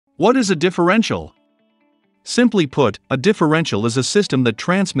What is a differential? Simply put, a differential is a system that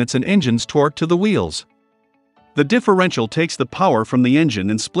transmits an engine's torque to the wheels. The differential takes the power from the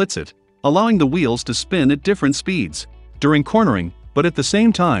engine and splits it, allowing the wheels to spin at different speeds during cornering, but at the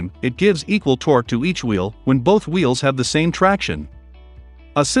same time, it gives equal torque to each wheel when both wheels have the same traction.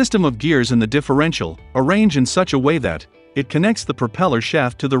 A system of gears in the differential, arranged in such a way that it connects the propeller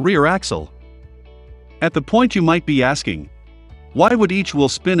shaft to the rear axle. At the point you might be asking, why would each wheel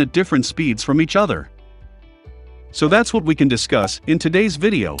spin at different speeds from each other? So that's what we can discuss in today's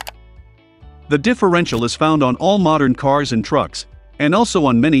video. The differential is found on all modern cars and trucks, and also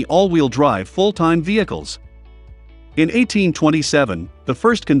on many all-wheel drive full-time vehicles. In 1827, the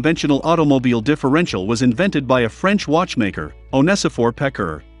first conventional automobile differential was invented by a French watchmaker, Onésiphore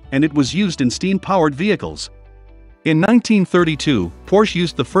Pécure, and it was used in steam-powered vehicles. In 1932, Porsche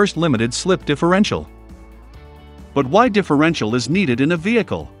used the first limited slip differential. But why differential is needed in a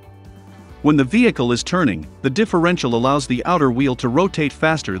vehicle? When the vehicle is turning, the differential allows the outer wheel to rotate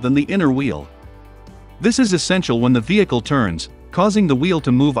faster than the inner wheel. This is essential when the vehicle turns, causing the wheel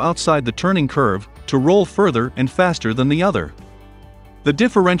to move outside the turning curve, to roll further and faster than the other. The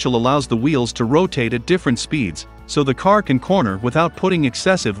differential allows the wheels to rotate at different speeds, so the car can corner without putting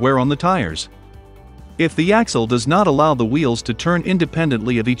excessive wear on the tires. If the axle does not allow the wheels to turn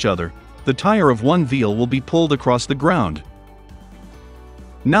independently of each other, the tire of one wheel will be pulled across the ground.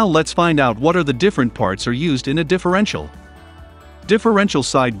 Now let's find out what are the different parts are used in a differential. Differential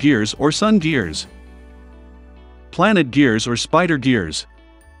side gears or sun gears. Planet gears or spider gears.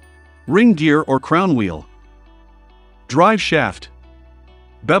 Ring gear or crown wheel. Drive shaft.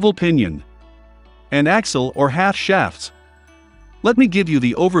 Bevel pinion. And axle or half shafts. Let me give you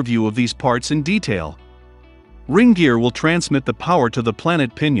the overview of these parts in detail. Ring gear will transmit the power to the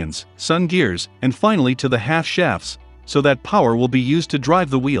planet pinions, sun gears, and finally to the half shafts, so that power will be used to drive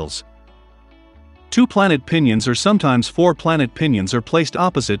the wheels. Two planet pinions or sometimes four planet pinions are placed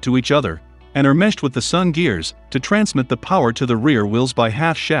opposite to each other, and are meshed with the sun gears, to transmit the power to the rear wheels by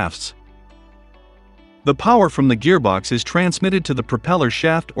half shafts. The power from the gearbox is transmitted to the propeller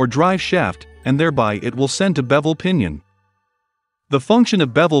shaft or drive shaft, and thereby it will send to bevel pinion. The function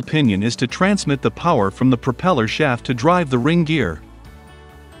of bevel pinion is to transmit the power from the propeller shaft to drive the ring gear.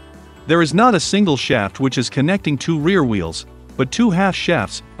 There is not a single shaft which is connecting two rear wheels, but two half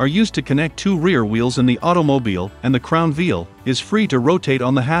shafts are used to connect two rear wheels in the automobile, and the crown wheel is free to rotate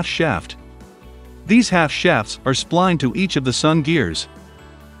on the half shaft. These half shafts are splined to each of the sun gears.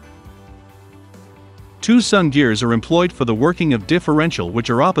 Two sun gears are employed for the working of differential, which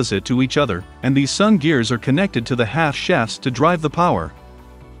are opposite to each other, and these sun gears are connected to the half shafts to drive the power.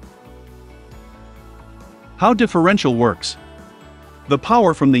 How differential works. The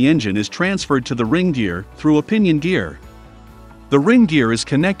power from the engine is transferred to the ring gear through a pinion gear. The ring gear is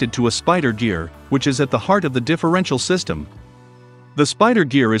connected to a spider gear, which is at the heart of the differential system. The spider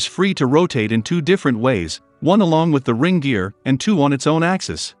gear is free to rotate in two different ways, one along with the ring gear, and two on its own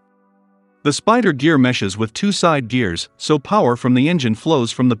axis. The spider gear meshes with two side gears, so power from the engine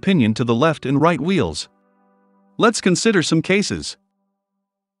flows from the pinion to the left and right wheels. Let's consider some cases.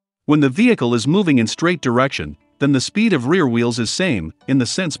 When the vehicle is moving in straight direction, then the speed of rear wheels is same, in the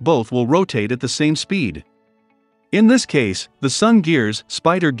sense both will rotate at the same speed. In this case, the sun gears,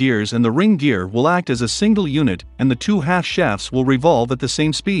 spider gears and the ring gear will act as a single unit, and the two half shafts will revolve at the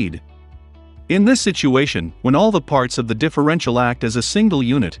same speed. In this situation, when all the parts of the differential act as a single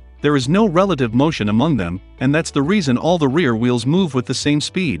unit, there is no relative motion among them, and that's the reason all the rear wheels move with the same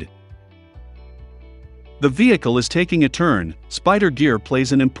speed. The vehicle is taking a turn, spider gear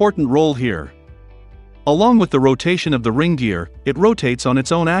plays an important role here. Along with the rotation of the ring gear, it rotates on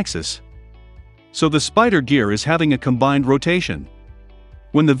its own axis. So the spider gear is having a combined rotation.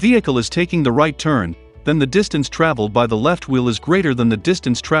 When the vehicle is taking the right turn, then the distance traveled by the left wheel is greater than the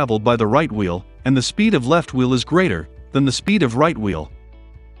distance traveled by the right wheel, and the speed of left wheel is greater than the speed of right wheel.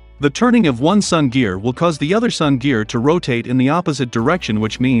 The turning of one sun gear will cause the other sun gear to rotate in the opposite direction,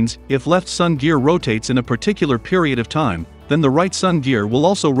 which means, if left sun gear rotates in a particular period of time, then the right sun gear will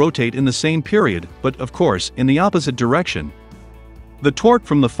also rotate in the same period, but, of course, in the opposite direction. The torque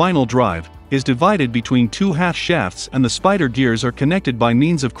from the final drive is divided between two half shafts, and the spider gears are connected by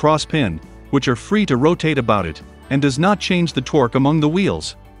means of cross pin, which are free to rotate about it, and does not change the torque among the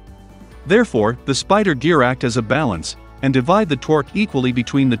wheels. Therefore, the spider gear act as a balance, and divide the torque equally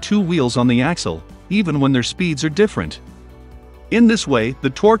between the two wheels on the axle, even when their speeds are different. In this way, the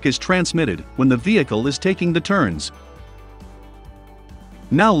torque is transmitted when the vehicle is taking the turns.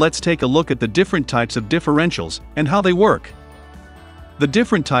 Now let's take a look at the different types of differentials and how they work. The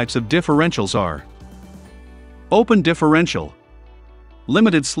different types of differentials are: open differential,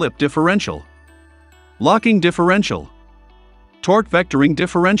 Limited slip differential, locking differential, torque vectoring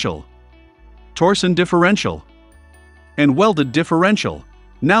differential, Torsen differential, and welded differential.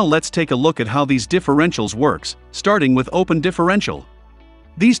 Now let's take a look at how these differentials works, starting with open differential.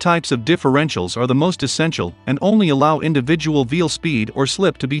 These types of differentials are the most essential and only allow individual wheel speed or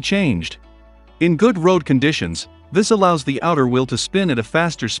slip to be changed. In good road conditions, this allows the outer wheel to spin at a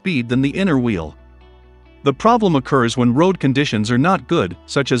faster speed than the inner wheel. The problem occurs when road conditions are not good,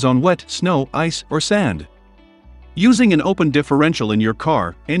 such as on wet, snow, ice, or sand. Using an open differential in your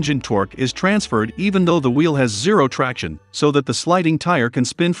car, engine torque is transferred even though the wheel has zero traction, so that the sliding tire can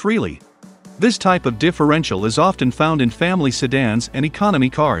spin freely. This type of differential is often found in family sedans and economy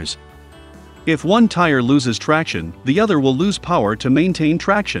cars. If one tire loses traction, the other will lose power to maintain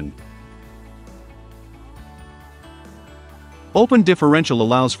traction. Open differential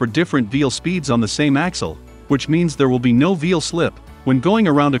allows for different wheel speeds on the same axle, which means there will be no wheel slip when going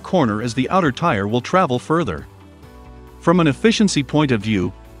around a corner, as the outer tire will travel further. From an efficiency point of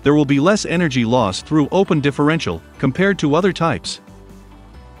view, there will be less energy loss through open differential compared to other types.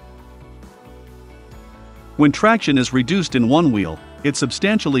 When traction is reduced in one wheel, it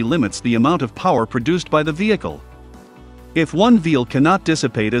substantially limits the amount of power produced by the vehicle. If one wheel cannot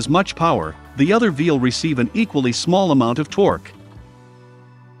dissipate as much power, the other wheel receive an equally small amount of torque.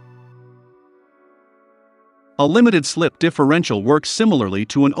 A limited slip differential works similarly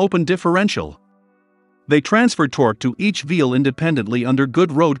to an open differential. They transfer torque to each wheel independently under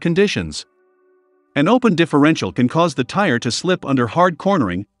good road conditions. An open differential can cause the tire to slip under hard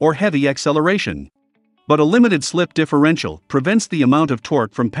cornering or heavy acceleration. But a limited slip differential prevents the amount of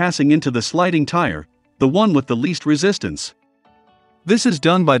torque from passing into the sliding tire, the one with the least resistance. This is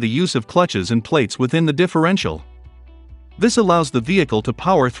done by the use of clutches and plates within the differential. This allows the vehicle to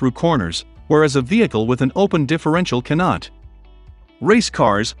power through corners, whereas a vehicle with an open differential cannot. Race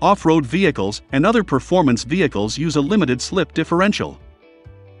cars, off-road vehicles, and other performance vehicles use a limited slip differential.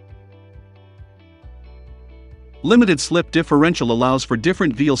 Limited slip differential allows for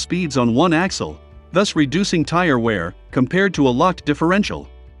different wheel speeds on one axle, thus reducing tire wear compared to a locked differential.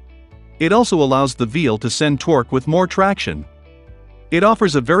 It also allows the wheel to send torque with more traction. It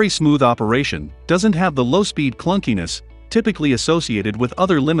offers a very smooth operation, doesn't have the low-speed clunkiness typically associated with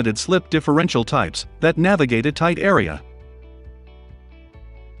other limited slip differential types that navigate a tight area.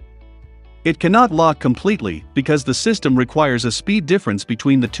 It cannot lock completely because the system requires a speed difference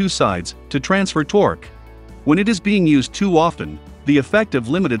between the two sides to transfer torque. When it is being used too often, the effect of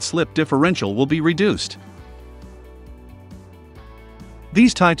limited slip differential will be reduced.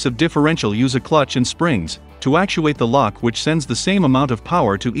 These types of differential use a clutch and springs to actuate the lock, which sends the same amount of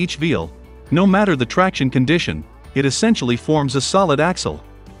power to each wheel. No matter the traction condition, it essentially forms a solid axle.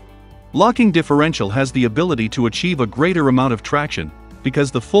 Locking differential has the ability to achieve a greater amount of traction,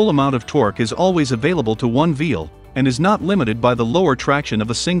 because the full amount of torque is always available to one wheel, and is not limited by the lower traction of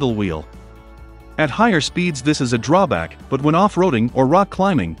a single wheel. At higher speeds this is a drawback, but when off-roading or rock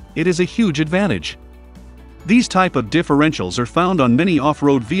climbing, it is a huge advantage. These type of differentials are found on many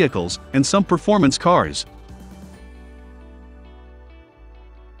off-road vehicles and some performance cars.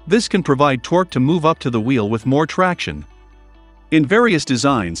 This can provide torque to move up to the wheel with more traction. In various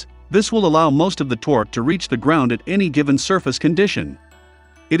designs, this will allow most of the torque to reach the ground at any given surface condition.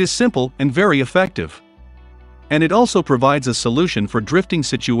 It is simple and very effective. And it also provides a solution for drifting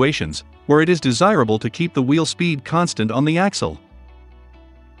situations, where it is desirable to keep the wheel speed constant on the axle.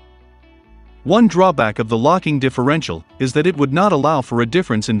 One drawback of the locking differential is that it would not allow for a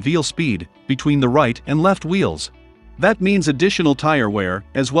difference in wheel speed between the right and left wheels. That means additional tire wear,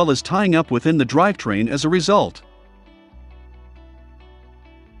 as well as tying up within the drivetrain as a result.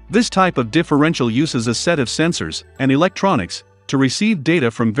 This type of differential uses a set of sensors and electronics to receive data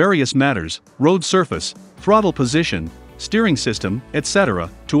from various matters, road surface, throttle position, steering system, etc.,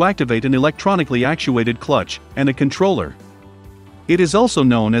 to activate an electronically actuated clutch and a controller. It is also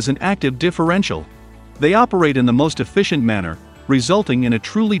known as an active differential. They operate in the most efficient manner, resulting in a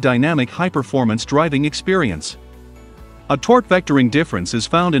truly dynamic high-performance driving experience. A torque vectoring difference is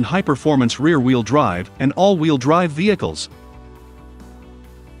found in high-performance rear-wheel drive and all-wheel drive vehicles.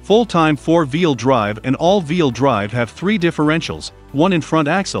 Full-time four-wheel drive and all-wheel drive have three differentials, one in front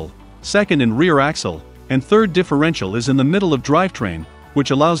axle, second in rear axle, and third differential is in the middle of drivetrain,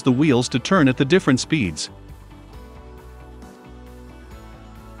 which allows the wheels to turn at the different speeds.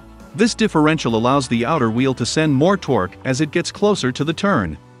 This differential allows the outer wheel to send more torque as it gets closer to the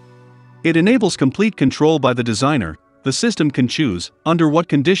turn. It enables complete control by the designer. The system can choose under what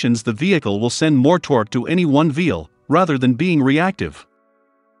conditions the vehicle will send more torque to any one wheel, rather than being reactive.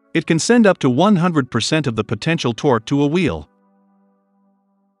 It can send up to 100% of the potential torque to a wheel.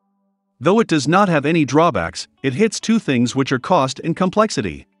 Though it does not have any drawbacks, it hits two things, which are cost and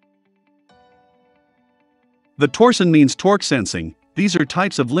complexity. The torsen means torque sensing. These are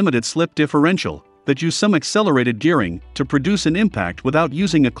types of limited slip differential that use some accelerated gearing to produce an impact without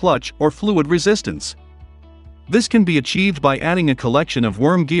using a clutch or fluid resistance. This can be achieved by adding a collection of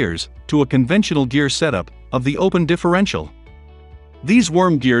worm gears to a conventional gear setup of the open differential. These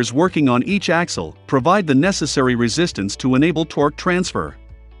worm gears working on each axle provide the necessary resistance to enable torque transfer.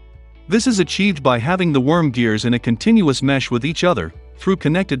 This is achieved by having the worm gears in a continuous mesh with each other through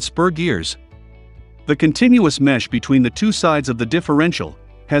connected spur gears. The continuous mesh between the two sides of the differential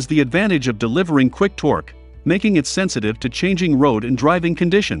has the advantage of delivering quick torque, making it sensitive to changing road and driving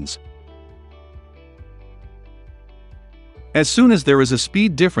conditions. As soon as there is a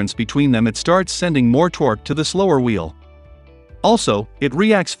speed difference between them, it starts sending more torque to the slower wheel. Also, it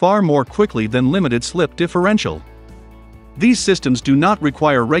reacts far more quickly than limited slip differential. These systems do not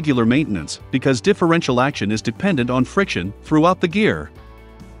require regular maintenance because differential action is dependent on friction throughout the gear.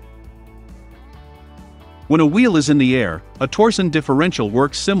 When a wheel is in the air, a torsen differential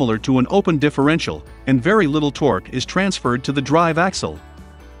works similar to an open differential, and very little torque is transferred to the drive axle.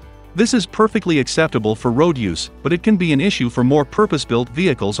 This is perfectly acceptable for road use, but it can be an issue for more purpose-built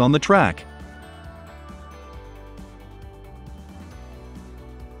vehicles on the track.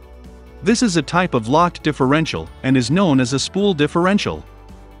 This is a type of locked differential and is known as a spool differential.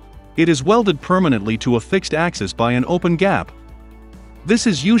 It is welded permanently to a fixed axis by an open gap. This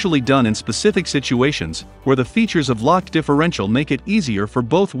is usually done in specific situations where the features of locked differential make it easier for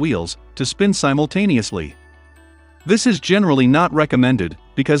both wheels to spin simultaneously. This is generally not recommended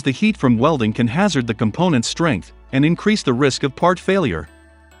because the heat from welding can hazard the component's strength and increase the risk of part failure.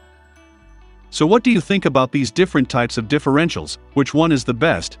 So what do you think about these different types of differentials? Which one is the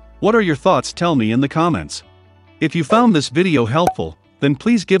best? What are your thoughts? Tell me in the comments. If you found this video helpful, then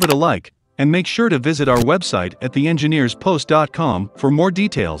please give it a like, and make sure to visit our website at theengineerspost.com for more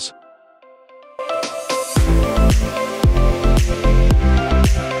details.